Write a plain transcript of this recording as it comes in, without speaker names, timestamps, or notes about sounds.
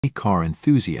car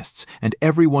enthusiasts and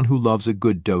everyone who loves a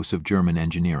good dose of German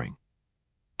engineering.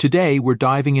 Today, we're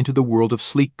diving into the world of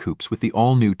sleek coupes with the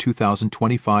all-new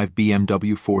 2025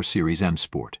 BMW 4 Series M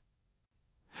Sport.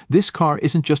 This car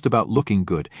isn't just about looking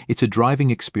good, it's a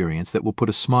driving experience that will put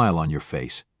a smile on your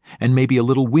face and maybe a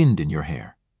little wind in your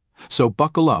hair. So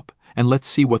buckle up and let's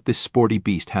see what this sporty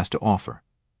beast has to offer.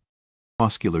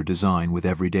 Muscular design with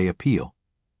everyday appeal.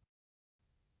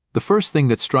 The first thing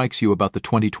that strikes you about the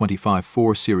 2025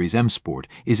 4 Series M Sport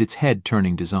is its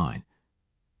head-turning design.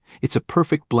 It's a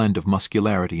perfect blend of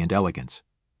muscularity and elegance.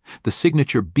 The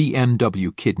signature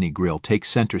BMW kidney grille takes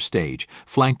center stage,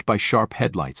 flanked by sharp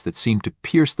headlights that seem to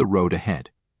pierce the road ahead.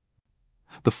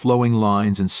 The flowing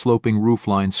lines and sloping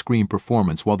roofline scream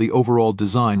performance, while the overall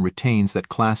design retains that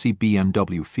classy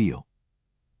BMW feel.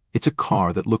 It's a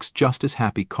car that looks just as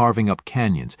happy carving up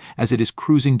canyons as it is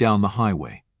cruising down the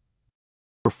highway.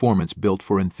 Performance built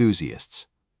for enthusiasts.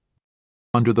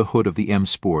 Under the hood of the M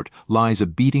Sport lies a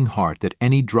beating heart that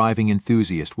any driving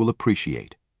enthusiast will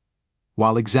appreciate.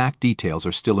 While exact details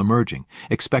are still emerging,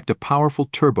 expect a powerful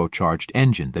turbocharged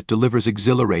engine that delivers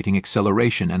exhilarating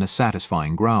acceleration and a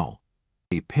satisfying growl.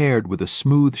 Paired with a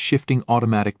smooth shifting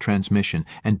automatic transmission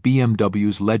and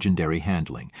BMW's legendary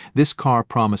handling, this car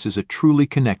promises a truly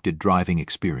connected driving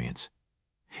experience.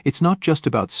 It's not just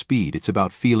about speed, it's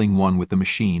about feeling one with the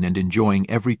machine and enjoying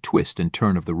every twist and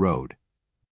turn of the road.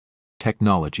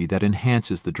 Technology that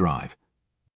enhances the drive.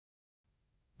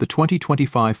 The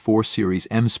 2025 4 Series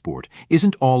M Sport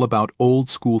isn't all about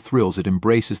old-school thrills, it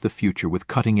embraces the future with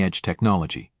cutting-edge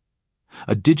technology.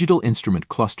 A digital instrument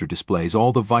cluster displays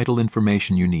all the vital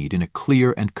information you need in a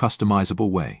clear and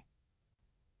customizable way.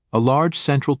 A large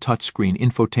central touchscreen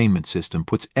infotainment system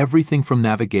puts everything from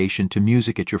navigation to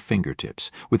music at your fingertips,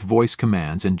 with voice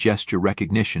commands and gesture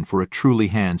recognition for a truly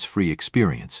hands-free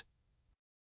experience.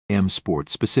 M Sport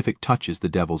specific touches, the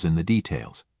devil's in the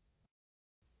details.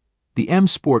 The M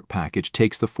Sport package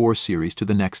takes the 4 Series to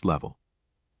the next level.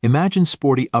 Imagine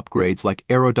sporty upgrades like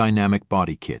aerodynamic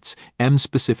body kits,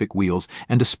 M-specific wheels,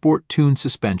 and a sport-tuned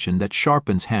suspension that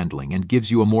sharpens handling and gives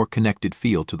you a more connected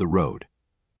feel to the road.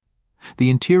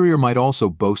 The interior might also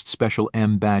boast special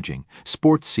M badging,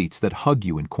 sports seats that hug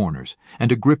you in corners,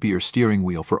 and a grippier steering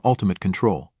wheel for ultimate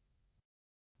control.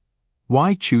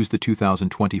 Why choose the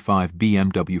 2025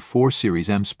 BMW 4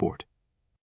 Series M Sport?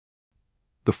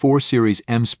 The 4 Series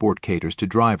M Sport caters to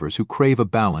drivers who crave a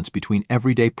balance between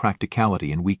everyday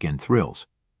practicality and weekend thrills.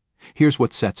 Here's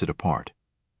what sets it apart.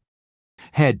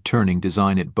 Head-turning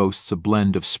design. It boasts a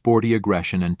blend of sporty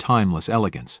aggression and timeless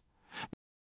elegance.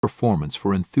 Performance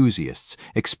for enthusiasts.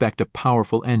 Expect a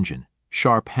powerful engine,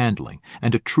 sharp handling,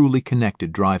 and a truly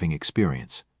connected driving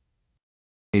experience.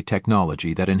 A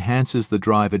technology that enhances the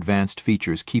drive. Advanced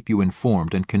features keep you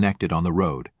informed and connected on the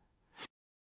road.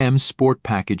 M Sport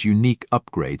package. Unique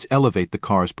upgrades elevate the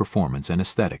car's performance and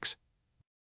aesthetics.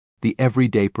 The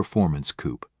everyday performance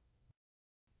coupe.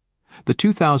 The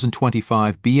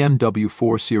 2025 BMW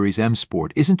 4 Series M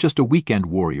Sport isn't just a weekend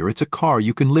warrior, it's a car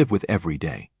you can live with every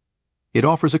day. It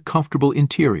offers a comfortable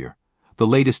interior, the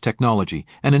latest technology,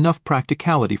 and enough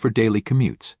practicality for daily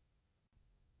commutes.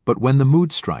 But when the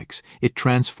mood strikes, it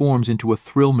transforms into a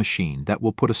thrill machine that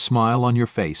will put a smile on your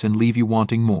face and leave you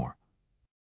wanting more.